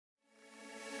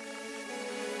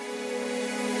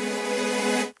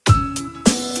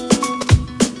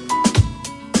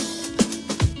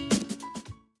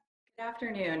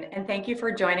Afternoon, and thank you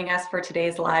for joining us for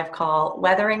today's live call,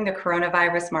 Weathering the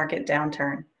Coronavirus Market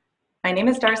Downturn. My name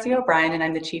is Darcy O'Brien, and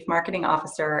I'm the Chief Marketing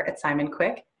Officer at Simon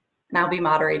Quick, and I'll be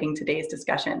moderating today's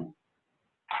discussion.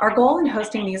 Our goal in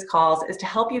hosting these calls is to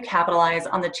help you capitalize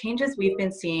on the changes we've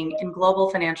been seeing in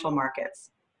global financial markets.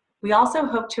 We also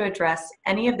hope to address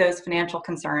any of those financial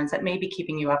concerns that may be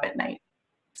keeping you up at night.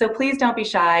 So please don't be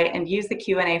shy and use the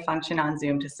Q&A function on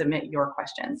Zoom to submit your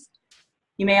questions.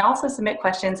 You may also submit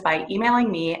questions by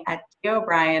emailing me at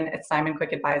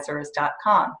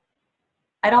dobrien@simonquickadvisors.com.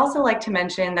 I'd also like to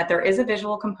mention that there is a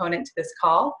visual component to this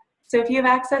call, so if you have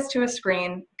access to a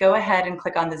screen, go ahead and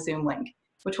click on the Zoom link,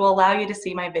 which will allow you to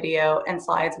see my video and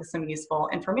slides with some useful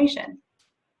information.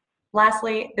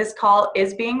 Lastly, this call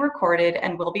is being recorded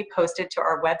and will be posted to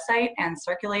our website and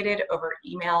circulated over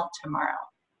email tomorrow.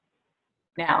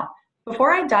 Now,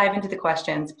 before I dive into the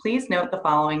questions, please note the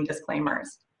following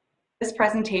disclaimers. This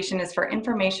presentation is for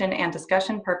information and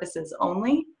discussion purposes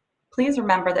only. Please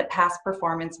remember that past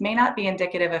performance may not be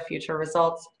indicative of future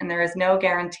results, and there is no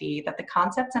guarantee that the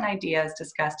concepts and ideas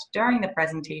discussed during the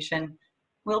presentation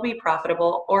will be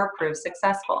profitable or prove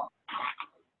successful.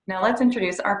 Now let's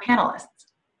introduce our panelists.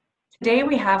 Today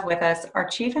we have with us our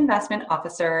Chief Investment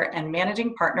Officer and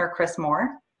Managing Partner, Chris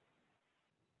Moore.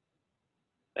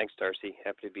 Thanks, Darcy.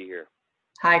 Happy to be here.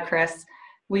 Hi, Chris.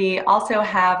 We also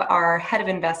have our Head of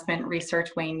Investment Research,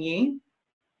 Wayne Yee.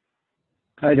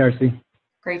 Hi, Darcy.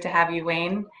 Great to have you,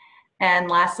 Wayne. And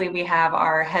lastly, we have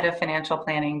our Head of Financial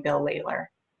Planning, Bill Lalor.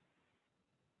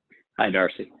 Hi,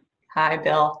 Darcy. Hi,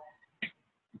 Bill.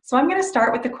 So I'm going to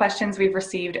start with the questions we've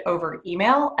received over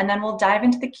email, and then we'll dive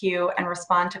into the queue and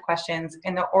respond to questions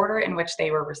in the order in which they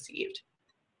were received.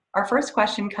 Our first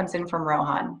question comes in from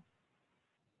Rohan.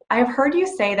 I have heard you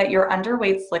say that you're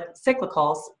underweight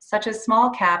cyclicals, such as small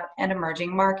cap and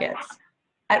emerging markets.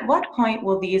 At what point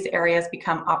will these areas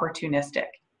become opportunistic?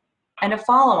 And a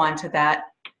follow-on to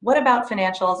that, what about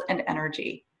financials and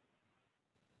energy?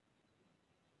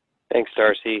 Thanks,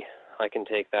 Darcy. I can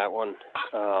take that one.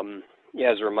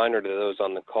 As a reminder to those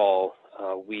on the call,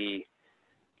 we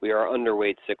are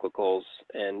underweight cyclicals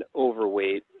and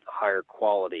overweight higher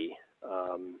quality.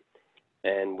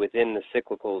 And within the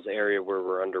cyclicals area where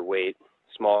we're underweight,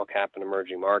 small cap and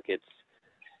emerging markets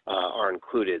are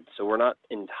included. So we're not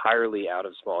entirely out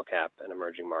of small cap and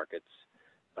emerging markets.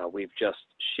 We've just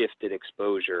shifted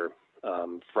exposure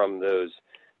from those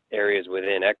areas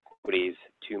within equities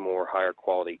to more higher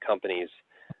quality companies,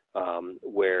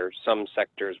 where some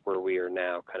sectors where we are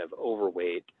now kind of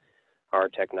overweight are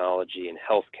technology and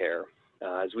healthcare.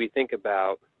 As we think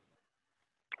about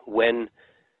when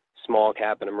small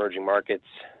cap and emerging markets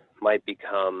might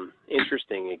become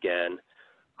interesting again,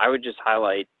 I would just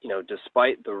highlight,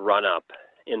 despite the run up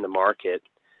in the market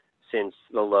since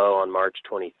the low on March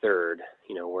 23rd,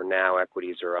 where now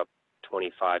equities are up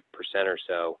 25% or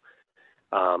so,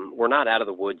 we're not out of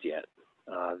the woods yet.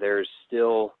 There's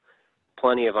still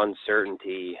plenty of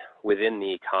uncertainty within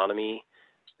the economy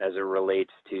as it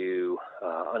relates to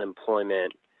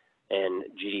unemployment and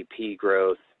GDP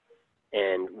growth,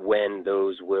 and when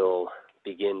those will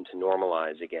begin to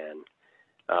normalize again.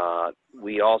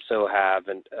 We also have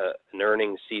an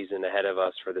earnings season ahead of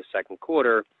us for the second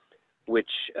quarter, which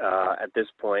at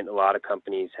this point, a lot of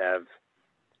companies have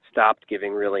stopped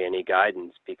giving really any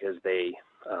guidance because they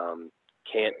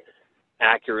can't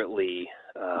accurately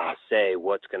say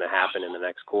what's going to happen in the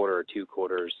next quarter or 2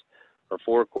 quarters or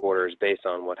 4 quarters based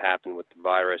on what happened with the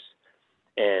virus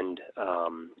and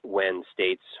when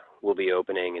states will be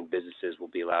opening and businesses will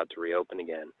be allowed to reopen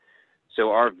again.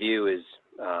 So our view is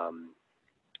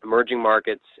emerging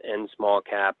markets and small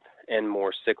cap and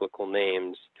more cyclical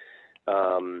names,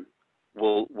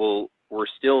 we're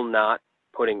still not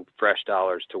putting fresh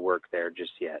dollars to work there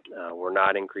just yet. We're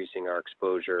not increasing our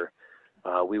exposure.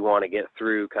 We want to get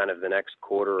through kind of the next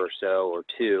quarter or so or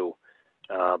 2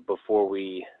 before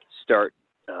we start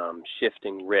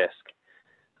shifting risk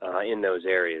in those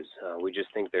areas. We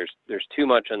just think there's too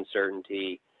much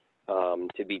uncertainty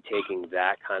to be taking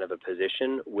that kind of a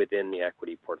position within the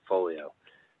equity portfolio.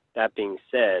 That being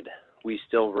said, we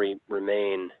still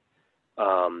remain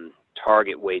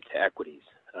target weight to equities.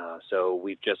 So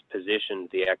we've just positioned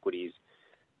the equities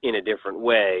in a different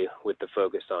way with the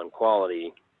focus on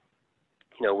quality.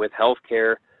 With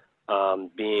healthcare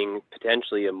being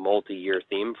potentially a multi-year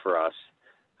theme for us,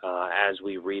 as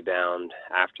we rebound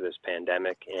after this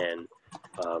pandemic and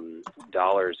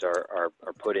dollars are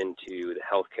put into the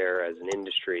healthcare as an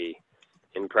industry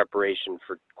in preparation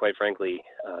for, quite frankly,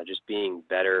 just being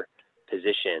better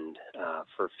positioned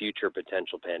for future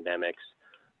potential pandemics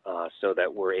so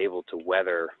that we're able to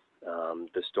weather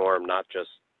the storm, not just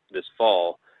this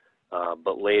fall,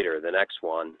 but later, the next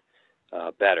one,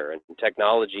 better. And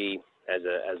technology as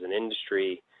an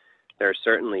industry, there are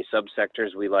certainly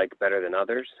subsectors we like better than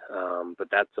others, but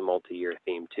that's a multi-year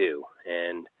theme too.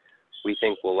 And we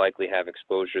think we'll likely have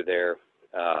exposure there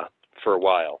for a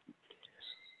while.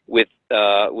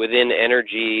 Within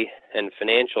energy and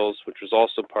financials, which was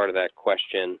also part of that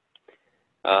question,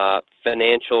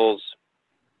 financials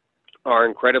are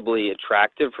incredibly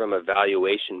attractive from a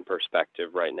valuation perspective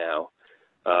right now.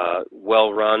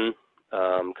 Well-run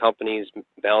companies,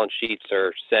 balance sheets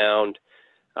are sound,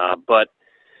 but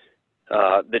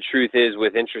the truth is,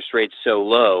 with interest rates so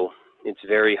low, it's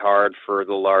very hard for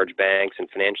the large banks and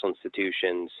financial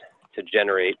institutions to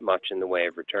generate much in the way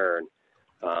of return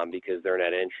because their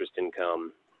net interest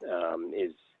income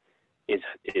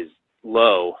is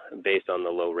low based on the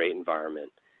low rate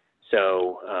environment.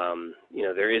 So,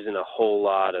 there isn't a whole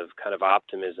lot of kind of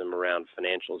optimism around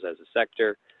financials as a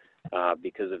sector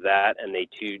because of that, and they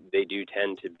do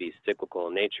tend to be cyclical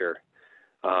in nature.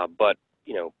 But,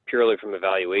 purely from a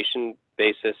valuation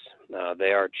basis,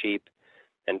 they are cheap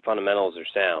and fundamentals are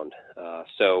sound.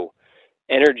 So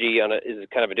energy is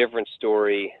kind of a different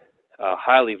story,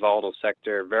 highly volatile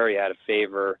sector, very out of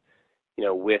favor,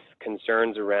 with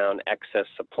concerns around excess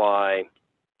supply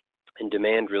and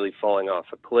demand really falling off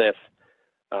a cliff.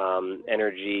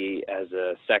 Energy as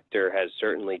a sector has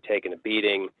certainly taken a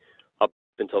beating up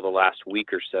until the last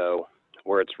week or so,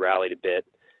 where it's rallied a bit.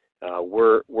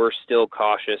 We're still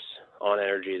cautious on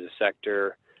energy as a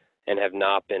sector and have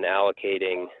not been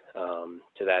allocating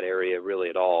to that area really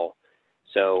at all.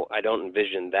 So I don't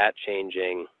envision that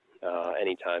changing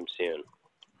anytime soon.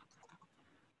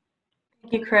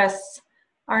 Thank you, Chris.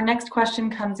 Our next question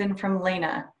comes in from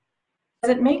Lena.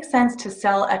 Does it make sense to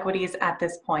sell equities at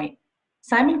this point?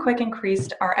 Simon Quick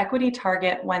increased our equity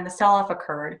target when the sell-off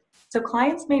occurred, so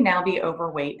clients may now be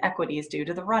overweight equities due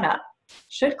to the run-up.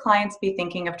 Should clients be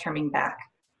thinking of trimming back?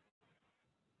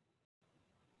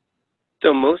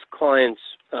 So most clients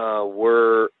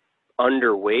were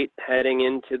underweight heading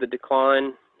into the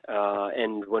decline,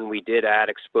 and when we did add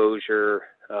exposure,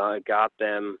 it got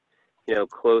them,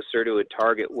 closer to a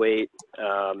target weight.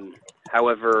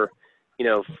 However,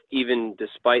 even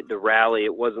despite the rally,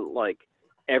 it wasn't like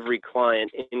every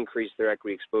client increased their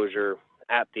equity exposure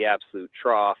at the absolute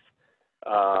trough.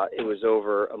 It was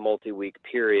over a multi-week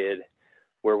period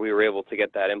where we were able to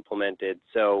get that implemented.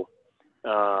 So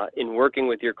in working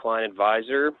with your client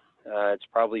advisor, it's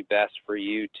probably best for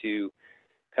you to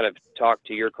kind of talk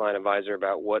to your client advisor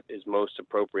about what is most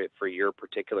appropriate for your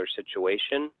particular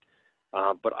situation.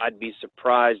 But I'd be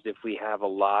surprised if we have a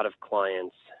lot of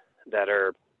clients that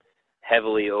are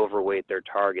heavily overweight their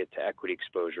target to equity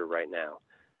exposure right now.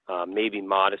 Maybe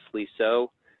modestly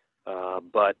so,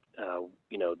 but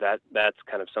that's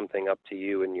kind of something up to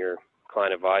you and your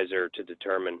client advisor to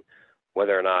determine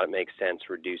whether or not it makes sense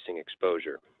reducing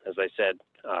exposure. As I said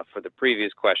for the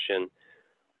previous question,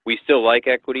 we still like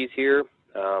equities here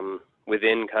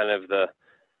within kind of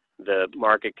the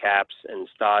market caps and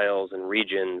styles and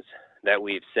regions that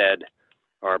we've said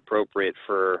are appropriate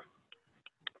for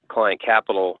client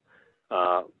capital,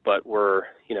 but we're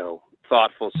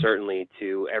thoughtful certainly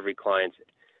to every client's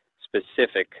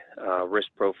specific risk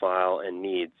profile and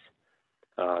needs.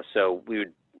 So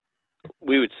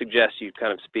we would suggest you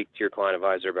kind of speak to your client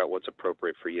advisor about what's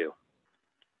appropriate for you.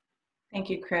 Thank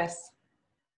you, Chris.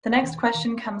 The next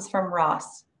question comes from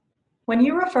Ross. When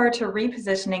you refer to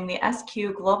repositioning the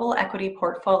SQ Global Equity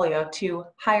portfolio to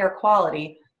higher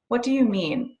quality, what do you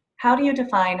mean? How do you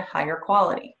define higher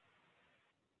quality?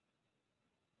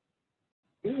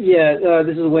 Yeah,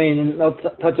 this is Wayne, and I'll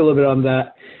touch a little bit on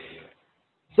that.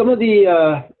 Some of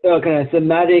the kind of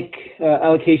thematic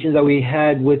allocations that we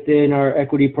had within our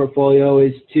equity portfolio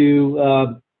is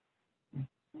to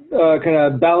kind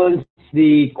of balance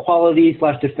the quality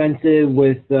 / defensive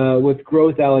with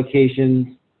growth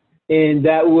allocations, and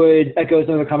that would echo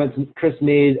some of the comments Chris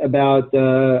made about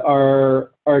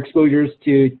our exposures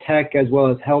to tech as well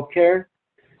as healthcare.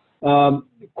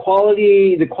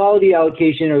 The quality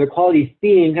allocation or the quality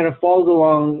theme kind of falls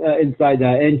along inside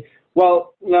that. And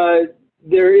while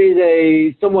there is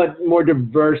a somewhat more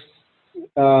diverse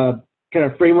kind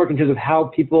of framework in terms of how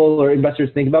people or investors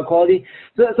think about quality,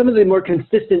 so some of the more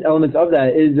consistent elements of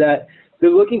that is that they're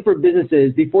looking for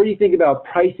businesses, before you think about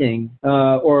pricing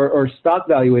or stock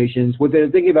valuations, what they're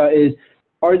thinking about is,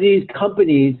 are these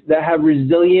companies that have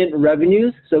resilient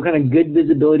revenues, so kind of good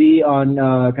visibility on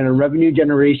kind of revenue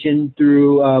generation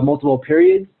through multiple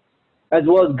periods, as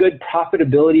well as good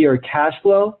profitability or cash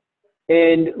flow,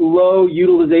 and low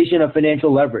utilization of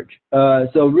financial leverage.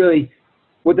 So really,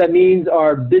 what that means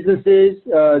are businesses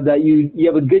that you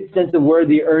have a good sense of where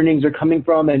the earnings are coming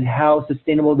from and how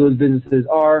sustainable those businesses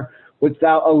are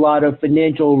without a lot of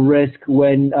financial risk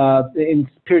when in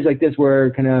periods like this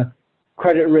where kind of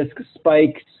credit risk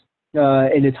spikes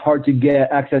and it's hard to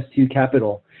get access to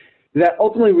capital. That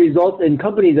ultimately results in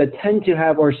companies that tend to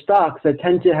have, or stocks that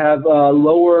tend to have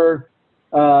lower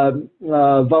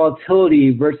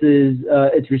volatility versus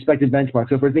its respective benchmark.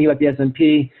 So if we're thinking about the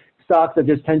S&P, stocks that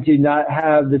just tend to not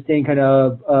have the same kind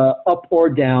of up or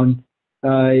down,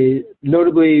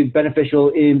 notably beneficial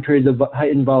in periods of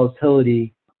heightened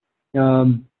volatility.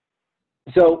 So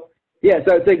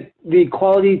I think the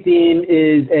quality theme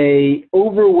is a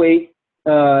overweight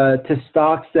to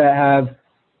stocks that have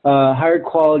higher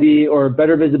quality or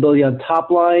better visibility on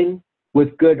top line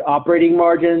with good operating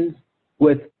margins,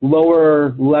 with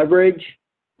lower leverage,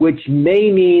 which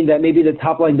may mean that maybe the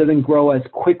top line doesn't grow as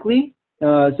quickly.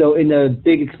 So in a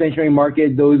big expansionary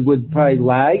market, those would probably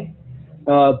lag.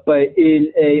 But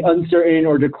in a uncertain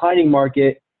or declining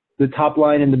market, the top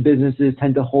line and the businesses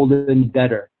tend to hold in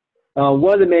better.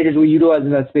 One of the managers we utilize in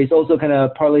that space also kind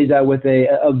of parlays that with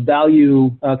a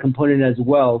value component as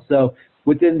well. So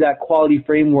within that quality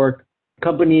framework,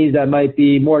 companies that might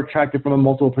be more attractive from a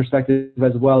multiple perspective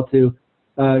as well to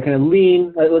kind of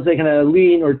lean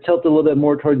or tilt a little bit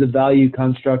more towards the value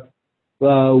construct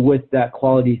with that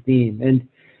quality theme. And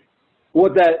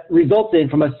what that results in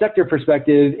from a sector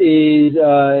perspective is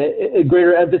a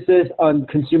greater emphasis on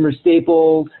consumer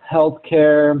staples,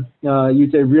 healthcare,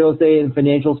 you'd say real estate and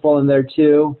financials fall in there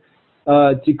too.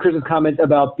 To Chris's comment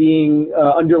about being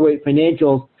underweight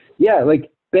financials,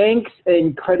 like banks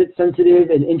and credit sensitive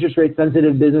and interest rate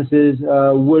sensitive businesses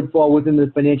would fall within the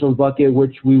financials bucket,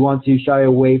 which we want to shy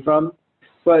away from.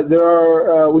 But there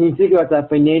are, when you think about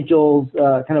that financials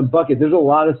kind of bucket, there's a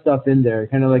lot of stuff in there,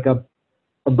 kind of like a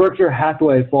Berkshire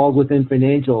Hathaway falls within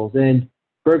financials, and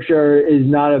Berkshire is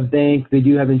not a bank. They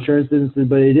do have insurance businesses,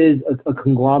 but it is a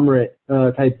conglomerate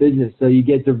type business. So you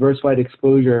get diversified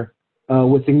exposure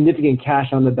with significant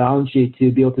cash on the balance sheet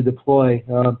to be able to deploy.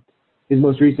 His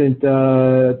most recent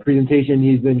presentation,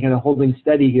 he's been kind of holding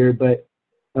steady here, but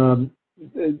that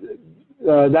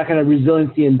kind of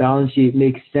resiliency in balance sheet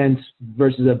makes sense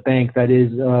versus a bank that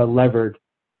is levered.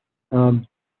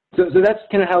 So that's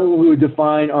kind of how we would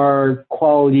define our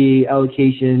quality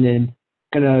allocation and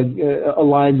kind of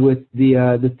aligns with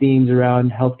the themes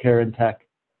around healthcare and tech.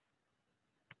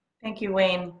 Thank you,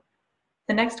 Wayne.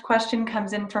 The next question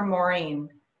comes in from Maureen.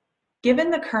 Given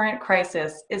the current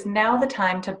crisis, is now the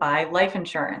time to buy life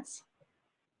insurance?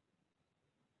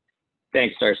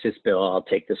 Thanks, Darcy. It's Bill. I'll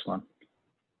take this one.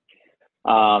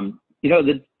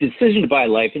 The decision to buy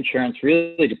life insurance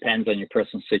really depends on your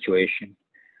personal situation.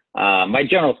 My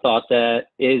general thought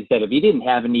is that if you didn't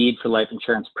have a need for life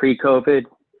insurance pre-COVID,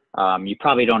 you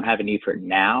probably don't have a need for it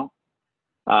now.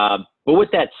 But with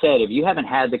that said, if you haven't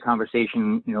had the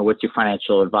conversation, with your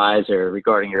financial advisor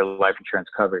regarding your life insurance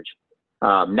coverage,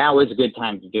 now is a good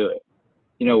time to do it.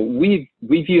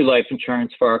 We view life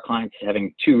insurance for our clients as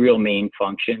having two real main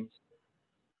functions.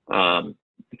 The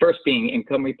first being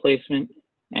income replacement,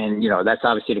 and that's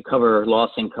obviously to cover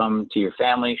lost income to your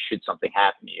family should something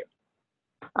happen to you.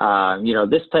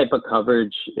 This type of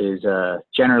coverage is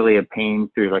generally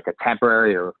obtained through like a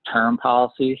temporary or term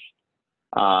policies,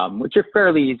 which are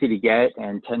fairly easy to get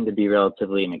and tend to be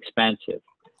relatively inexpensive.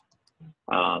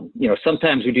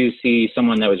 Sometimes we do see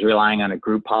someone that was relying on a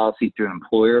group policy through an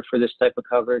employer for this type of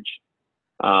coverage,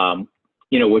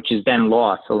 which is then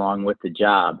lost along with the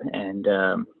job. And,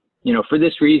 for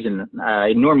this reason,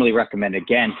 I normally recommend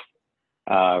against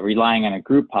relying on a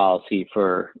group policy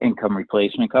for income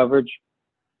replacement coverage.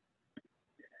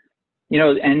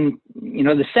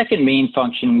 The second main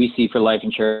function we see for life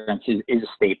insurance is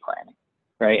estate planning,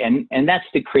 right? And that's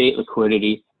to create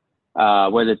liquidity,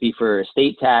 whether it be for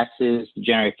estate taxes, to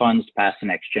generate funds to pass the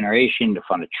next generation, to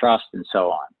fund a trust, and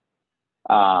so on.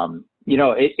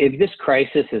 If this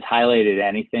crisis has highlighted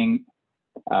anything,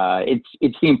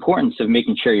 it's the importance of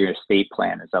making sure your estate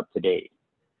plan is up to date.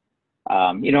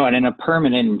 And a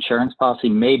permanent insurance policy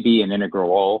may be an integral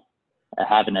role,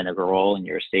 have an integral role in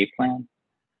your estate plan.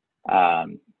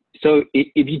 So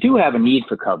if you do have a need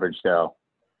for coverage, though,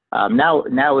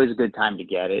 now is a good time to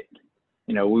get it.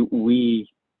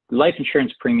 Life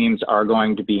insurance premiums are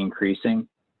going to be increasing,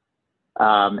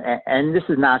 and this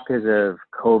is not because of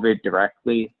COVID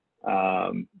directly,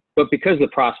 but because of the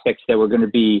prospects that we're going to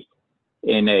be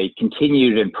in a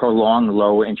continued and prolonged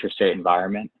low interest rate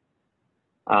environment.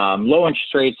 Low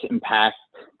interest rates impact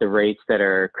the rates that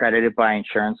are credited by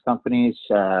insurance companies,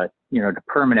 to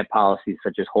permanent policies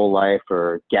such as whole life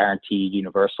or guaranteed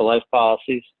universal life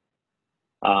policies.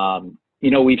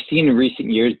 we've seen in recent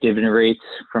years dividend rates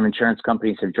from insurance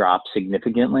companies have dropped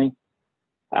significantly.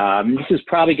 This is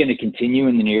probably going to continue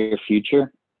in the near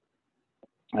future.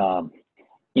 So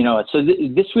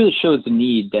this really shows the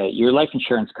need that your life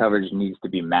insurance coverage needs to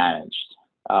be managed.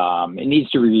 It needs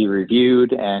to be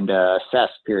reviewed and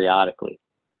assessed periodically.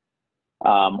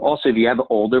 Also, if you have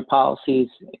older policies,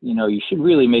 you should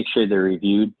really make sure they're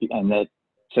reviewed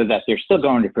so that they're still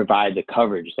going to provide the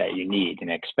coverage that you need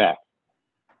and expect.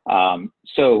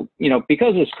 Because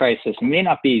of this crisis, it may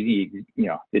not be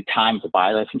the time to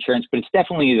buy life insurance, but it's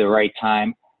definitely the right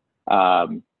time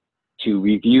to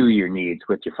review your needs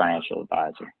with your financial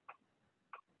advisor.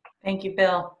 Thank you,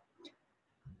 Bill.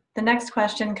 The next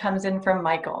question comes in from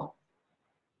Michael.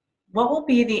 What will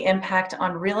be the impact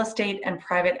on real estate and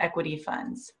private equity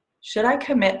funds? Should I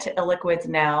commit to illiquids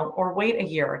now or wait a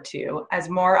year or two as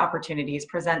more opportunities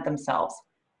present themselves?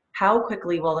 How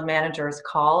quickly will the managers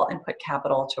call and put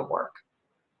capital to work?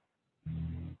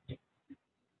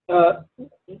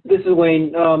 This is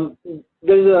Wayne.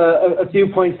 There's a few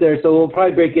points there, so we'll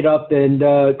probably break it up,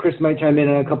 and Chris might chime in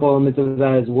on a couple elements of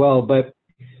that as well. But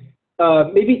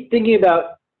maybe thinking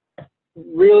about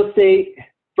real estate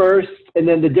first, and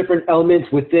then the different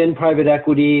elements within private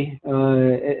equity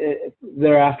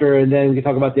thereafter, and then we can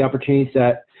talk about the opportunity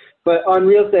set. But on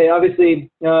real estate,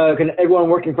 obviously, everyone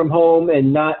working from home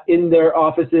and not in their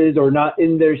offices or not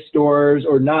in their stores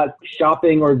or not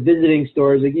shopping or visiting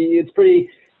stores, it's pretty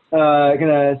kind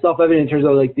of self-evident in terms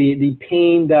of like the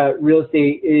pain that real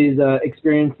estate is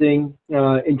experiencing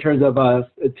in terms of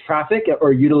traffic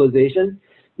or utilization.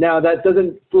 Now, that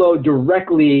doesn't flow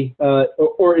directly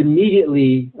or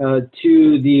immediately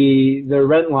to the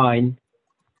rent line,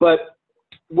 but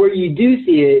where you do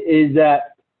see it is that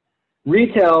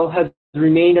retail has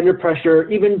remained under pressure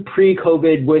even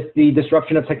pre-COVID with the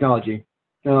disruption of technology.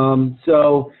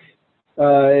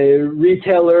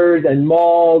 Retailers and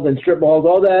malls and strip malls,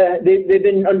 all that, they've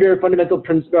been under fundamental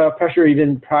pressure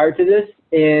even prior to this.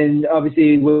 And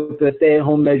obviously with the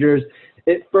stay-at-home measures,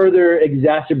 it further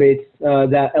exacerbates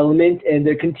that element, and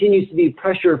there continues to be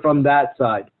pressure from that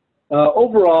side.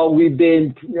 Overall, we've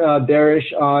been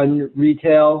bearish on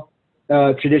retail,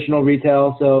 traditional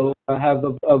retail, so have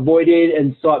avoided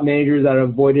and sought managers that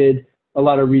avoided a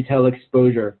lot of retail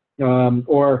exposure,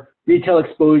 or retail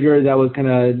exposure that was kind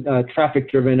of traffic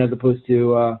driven as opposed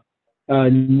to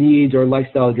needs or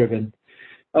lifestyle driven.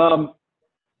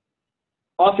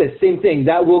 Office, same thing.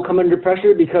 That will come under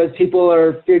pressure because people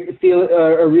are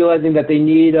realizing that they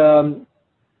need,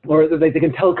 or that they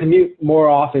can telecommute more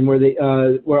often,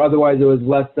 where otherwise it was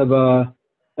less of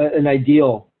an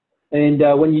ideal. And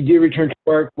when you do return to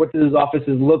work, what do those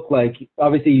offices look like?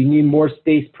 Obviously, you need more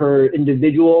space per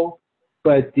individual,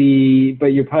 but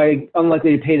you're probably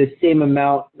unlikely to pay the same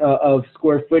amount of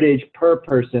square footage per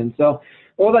person. So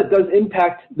all that does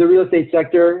impact the real estate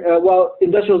sector, while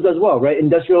industrials does well, right?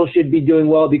 Industrial should be doing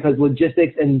well because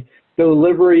logistics and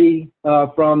delivery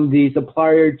from the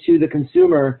supplier to the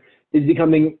consumer is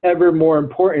becoming ever more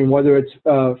important, whether it's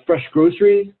fresh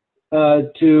groceries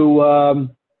to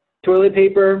toilet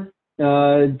paper,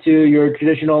 to your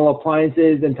traditional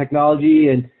appliances and technology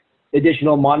and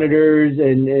additional monitors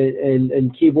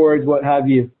and keyboards, what have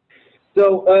you.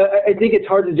 So I think it's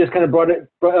hard to just kind of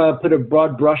put a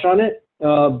broad brush on it.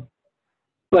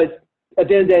 But at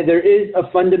the end of the day, there is a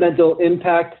fundamental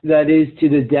impact that is to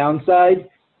the downside.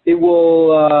 It will,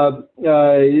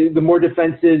 the more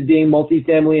defensive being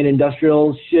multifamily and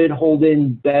industrial should hold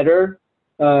in better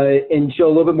and show a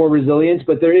little bit more resilience.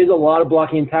 But there is a lot of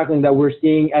blocking and tackling that we're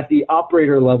seeing at the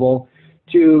operator level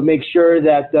to make sure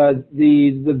that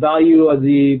the value of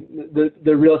the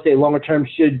real estate longer term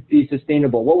should be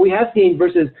sustainable. What we have seen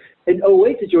versus an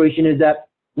 08 situation is that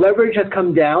leverage has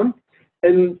come down.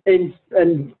 And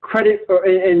credit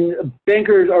and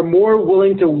bankers are more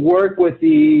willing to work with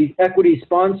the equity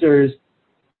sponsors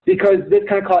because this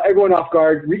kind of caught everyone off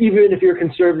guard. Even if you're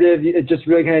conservative, it just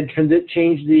really kind of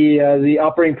changed the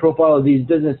operating profile of these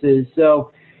businesses.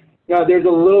 So there's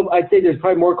I'd say there's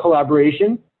probably more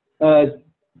collaboration.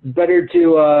 Better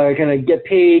to kind of get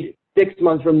paid 6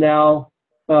 months from now,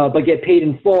 but get paid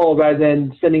in full rather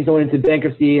than sending someone into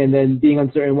bankruptcy and then being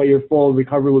uncertain what your full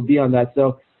recovery would be on that.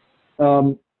 So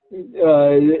there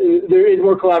is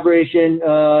more collaboration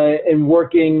and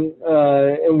working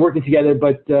together,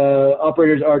 but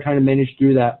operators are trying to manage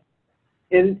through that.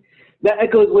 And that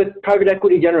echoes with private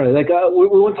equity generally. Like we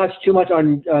won't touch too much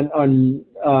on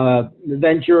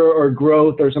venture or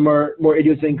growth or some more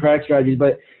idiosyncratic strategies,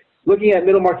 but looking at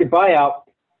middle market buyout,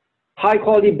 high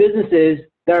quality businesses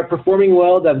that are performing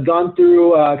well, that have gone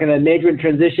through kind of management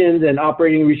transitions and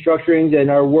operating restructurings and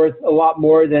are worth a lot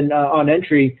more than on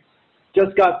entry.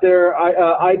 just got their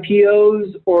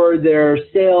IPOs or their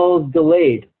sales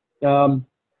delayed.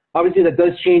 Obviously, that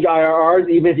does change IRRs,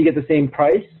 even if you get the same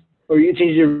price, or you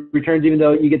change your returns even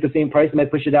though you get the same price. It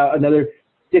might push it out another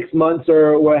 6 months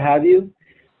or what have you.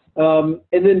 And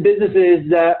then businesses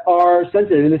that are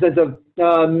sensitive in the sense of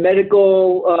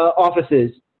medical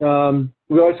offices.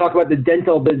 We always talk about the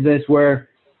dental business where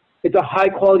it's a high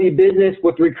quality business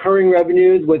with recurring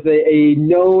revenues, with a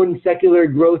known secular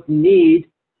growth need,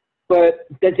 but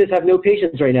dentists have no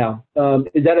patients right now.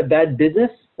 Is that a bad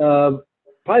business?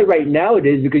 Probably right now it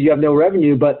is because you have no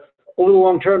revenue, but over the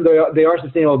long term, they are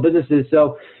sustainable businesses.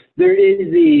 So there is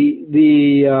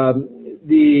the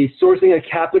sourcing of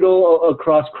capital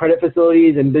across credit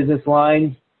facilities and business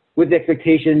lines with the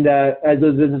expectation that as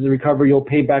those businesses recover, you'll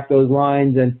pay back those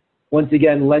lines. And once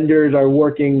again, lenders are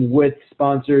working with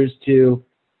sponsors to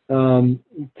kind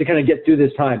of get through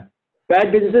this time.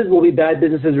 Bad businesses will be bad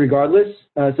businesses regardless,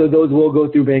 so those will go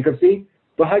through bankruptcy.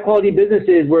 But high quality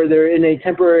businesses where they're in a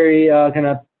temporary kind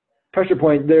of pressure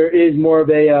point, there is more of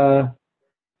a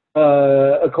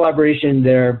collaboration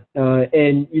there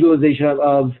and utilization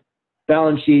of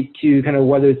balance sheet to kind of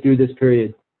weather through this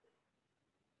period.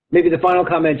 Maybe the final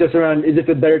comment just around, is this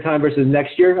a better time versus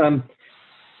next year?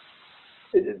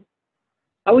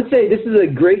 I would say this is a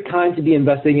great time to be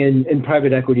investing in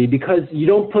private equity because you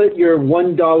don't put your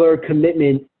 $1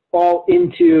 commitment all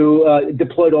into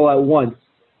deployed all at once.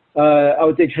 I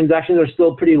would say transactions are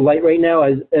still pretty light right now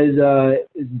as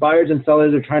buyers and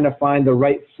sellers are trying to find the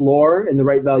right floor and the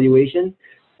right valuation.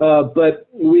 But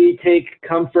we take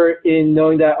comfort in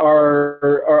knowing that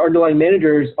our underlying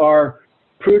managers are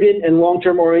prudent and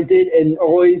long-term oriented and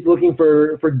always looking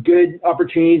for good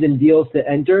opportunities and deals to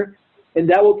enter. And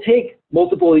that will take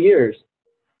multiple years.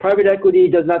 Private equity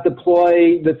does not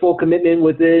deploy the full commitment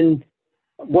within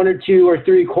 1 or 2 or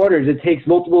 3 quarters. It takes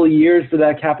multiple years for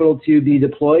that capital to be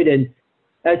deployed. And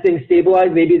as things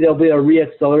stabilize, maybe there'll be a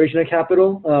re-acceleration of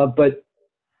capital. But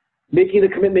making the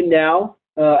commitment now,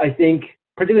 I think,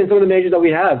 particularly in some of the managers that we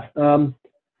have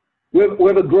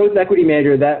a growth equity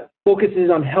manager that focuses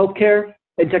on healthcare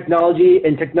and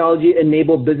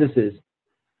technology-enabled businesses.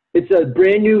 It's a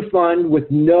brand new fund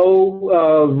with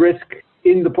no risk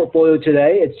in the portfolio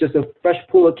today. It's just a fresh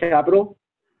pool of capital.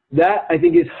 That, I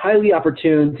think, is highly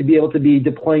opportune to be able to be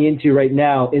deploying into right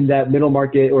now in that middle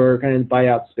market or kind of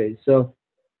buyout space. So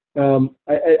I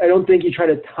don't think you try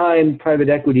to time private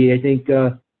equity. I think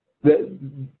the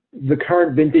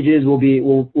current vintages will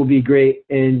be great,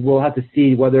 and we'll have to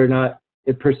see whether or not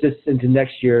it persists into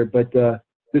next year. But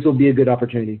this will be a good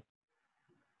opportunity.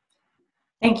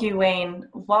 Thank you, Wayne.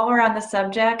 While we're on the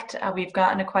subject, we've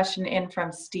gotten a question in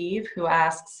from Steve who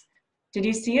asks, did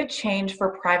you see a change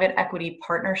for private equity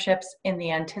partnerships in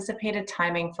the anticipated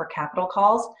timing for capital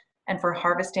calls and for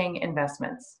harvesting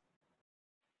investments?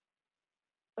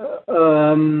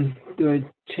 Do I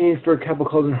change for capital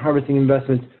calls and harvesting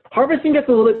investments? Harvesting gets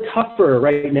a little bit tougher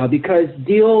right now because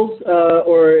deals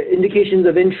or indications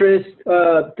of interest,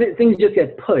 things just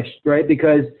get pushed, right?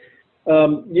 Because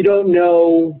you don't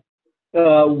know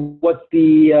what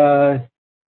the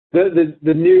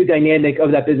new dynamic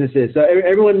of that business is. So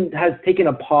everyone has taken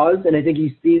a pause, and I think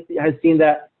has seen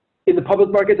that in the public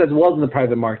markets as well as in the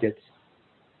private markets.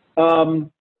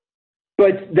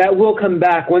 But that will come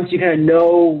back once you kind of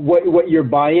know what you're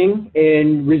buying,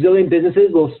 and resilient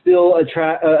businesses will still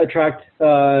attract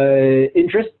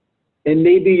interest. And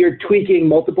maybe you're tweaking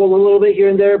multiples a little bit here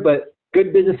and there, but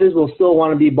good businesses will still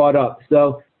want to be bought up.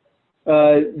 So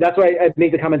that's why I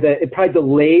make the comment that it probably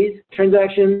delays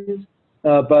transactions,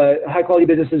 but high quality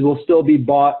businesses will still be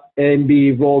bought and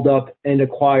be rolled up and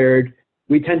acquired.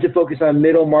 We tend to focus on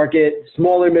middle market,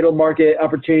 smaller middle market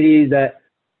opportunities that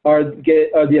are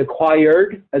the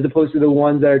acquired as opposed to the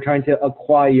ones that are trying to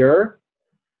acquire.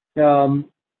 And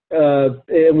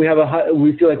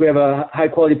we feel like we have a high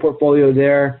quality portfolio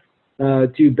there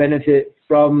to benefit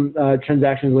from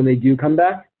transactions when they do come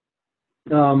back.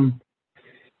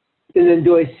 And then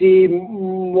do I see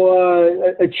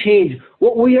a change?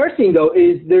 What we are seeing though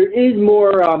is there is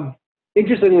more,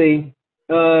 interestingly,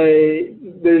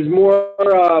 there's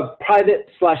more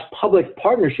private/public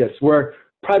partnerships where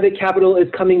private capital is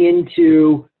coming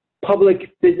into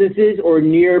public businesses or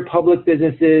near public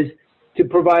businesses to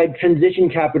provide transition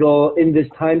capital in this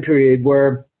time period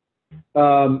where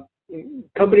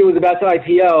company was about to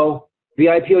IPO, the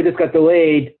IPO just got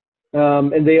delayed,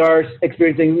 and they are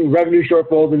experiencing revenue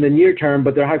shortfalls in the near term,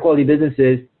 but they're high quality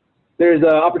businesses. There's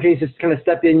opportunities to kind of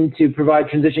step in to provide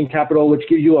transition capital, which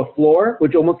gives you a floor,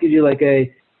 which almost gives you like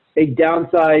a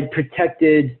downside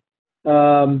protected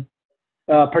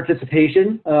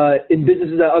participation in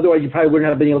businesses that otherwise you probably wouldn't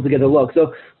have been able to get a look.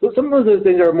 So some of those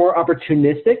things are more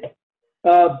opportunistic,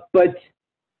 but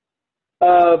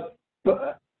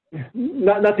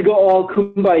not to go all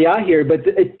kumbaya here, but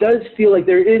it does feel like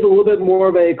there is a little bit more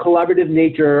of a collaborative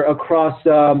nature across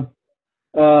the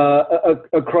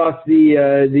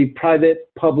private,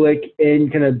 public,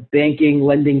 and kind of banking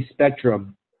lending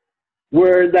spectrum.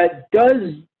 Where that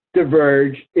does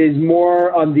diverge is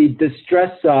more on the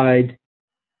distress side,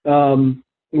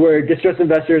 where distressed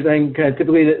investors and kind of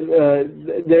typically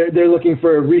they're looking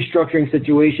for restructuring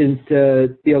situations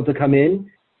to be able to come in,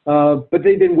 but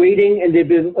they've been waiting and they've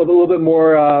been a little bit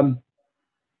more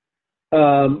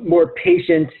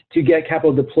patient to get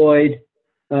capital deployed.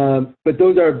 But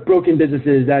those are broken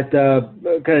businesses that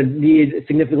kind of need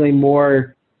significantly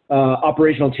more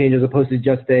operational change as opposed to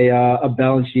just a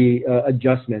balance sheet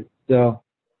adjustment. So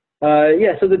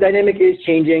yeah, so the dynamic is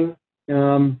changing,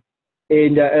 and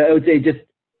I would say just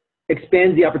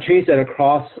expands the opportunity set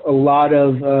across a lot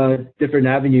of different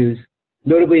avenues,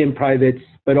 notably in privates,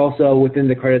 but also within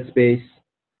the credit space,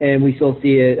 and we still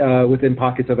see it within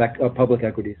pockets of public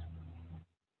equities.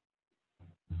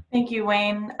 Thank you,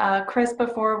 Wayne. Chris,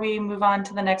 before we move on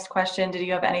to the next question, did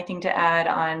you have anything to add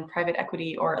on private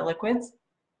equity or illiquids?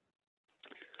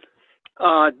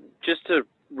 Just to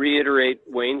reiterate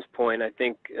Wayne's point, I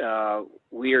think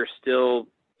we are still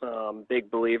big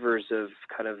believers of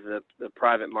kind of the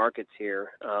private markets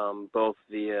here, both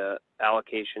via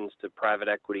allocations to private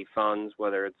equity funds,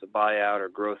 whether it's a buyout or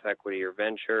growth equity or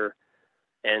venture,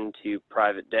 and to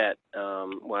private debt,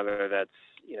 whether that's,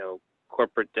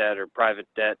 corporate debt or private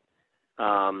debt,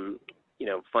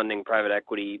 funding private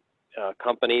equity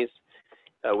companies.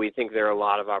 We think there are a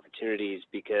lot of opportunities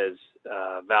because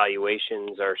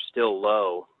valuations are still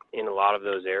low in a lot of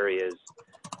those areas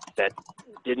that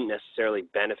didn't necessarily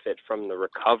benefit from the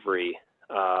recovery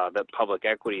that public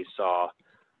equities saw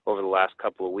over the last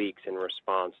couple of weeks in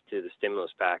response to the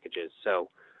stimulus packages. So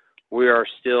we are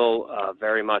still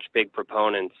very much big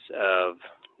proponents of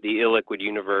the illiquid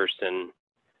universe and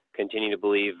continue to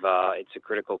believe it's a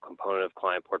critical component of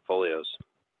client portfolios.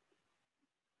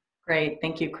 Great,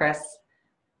 thank you, Chris.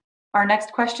 Our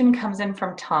next question comes in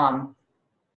from Tom.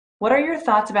 What are your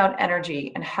thoughts about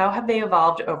energy and how have they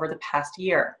evolved over the past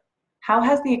year? How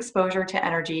has the exposure to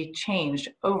energy changed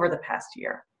over the past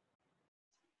year?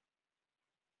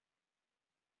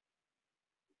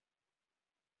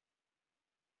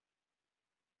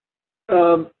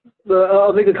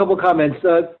 I'll make a couple comments.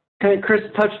 Kind of Chris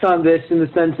touched on this in the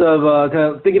sense of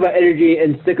kind of thinking about energy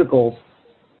and cyclicals.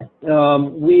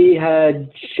 We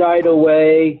had shied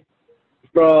away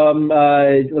from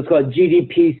let's call it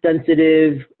GDP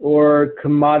sensitive or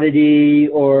commodity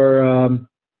or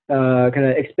kind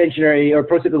of expansionary or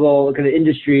pro-cyclical kind of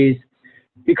industries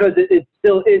because it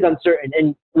still is uncertain,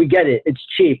 and we get it. It's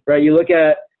cheap, right? You look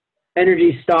at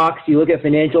energy stocks, you look at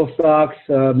financial stocks,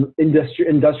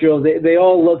 industrials, they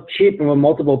all look cheap from a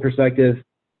multiple perspective.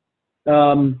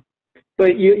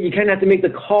 But you kind of have to make the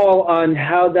call on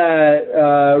how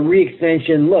that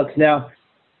re-expansion looks. Now,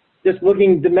 just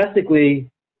looking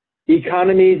domestically,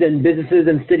 economies and businesses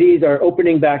and cities are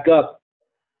opening back up,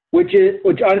 which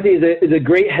honestly is a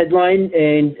great headline,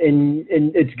 and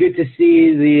it's good to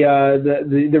see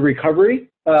the recovery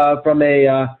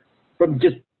from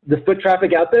just the foot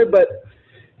traffic out there, but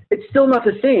it's still not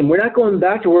the same. We're not going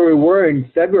back to where we were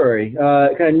in February,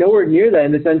 kind of nowhere near that,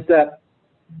 in the sense that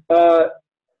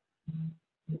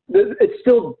it's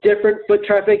still different foot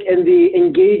traffic, and the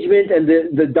engagement and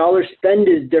the dollar spend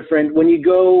is different. When you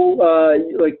go,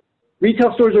 like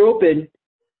retail stores are open,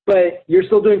 but you're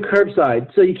still doing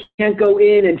curbside. So you can't go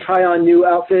in and try on new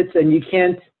outfits, and you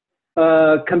can't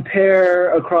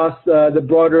compare across the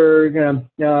broader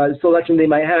selection they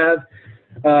might have.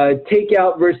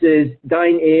 Takeout versus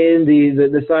dine in,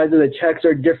 the size of the checks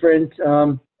are different.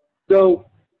 So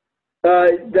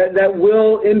that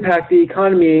will impact the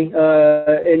economy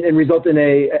and result in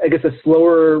a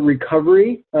slower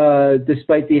recovery,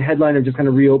 despite the headline of just kind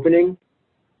of reopening.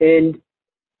 And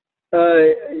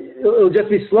it'll just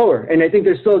be slower. And I think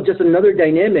there's still just another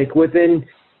dynamic within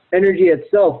energy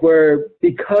itself, where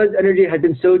because energy had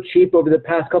been so cheap over the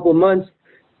past couple of months,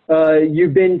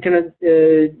 you've been kind of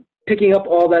picking up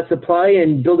all that supply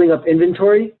and building up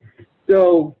inventory.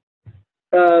 So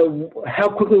how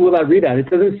quickly will that rebound? It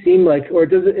doesn't seem like, or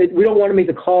we don't want to make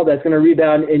the call that's going to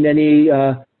rebound in any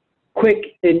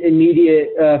quick and immediate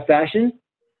fashion.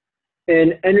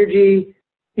 And energy,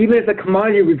 even if the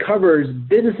commodity recovers,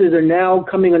 businesses are now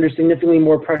coming under significantly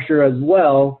more pressure as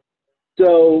well.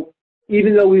 So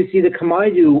even though we see the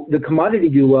commodity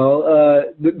do well,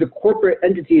 the corporate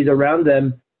entities around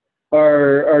them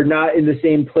are not in the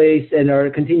same place and are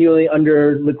continually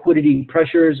under liquidity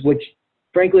pressures, which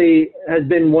frankly has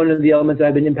been one of the elements that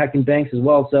have been impacting banks as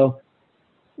well. So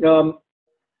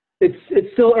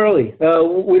it's still early.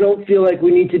 We don't feel like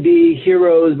we need to be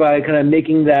heroes by kind of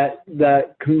making that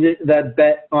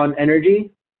bet on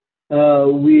energy.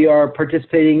 We are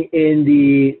participating in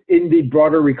the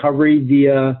broader recovery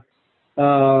via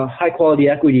high quality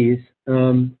equities,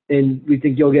 and we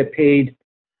think you'll get paid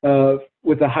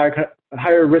with a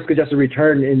higher risk adjusted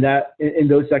return in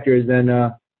those sectors than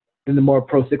the more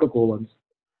pro cyclical ones.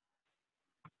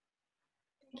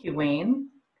 Thank you, Wayne.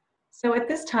 So at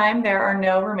this time, there are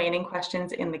no remaining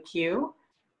questions in the queue.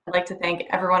 I'd like to thank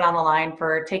everyone on the line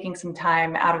for taking some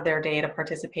time out of their day to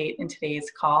participate in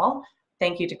today's call.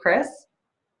 Thank you to Chris.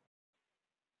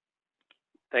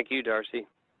 Thank you, Darcy.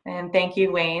 And thank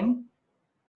you, Wayne.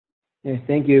 Yeah,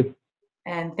 thank you.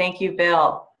 And thank you,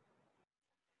 Bill.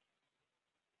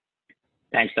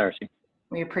 Thanks, Darcy.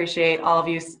 We appreciate all of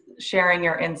you sharing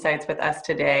your insights with us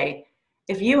today.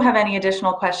 If you have any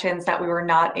additional questions that we were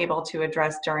not able to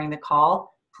address during the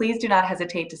call, please do not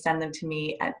hesitate to send them to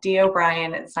me at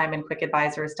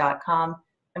dobrien@simonquickadvisors.com,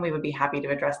 and we would be happy to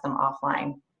address them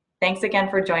offline. Thanks again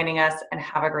for joining us, and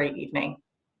have a great evening.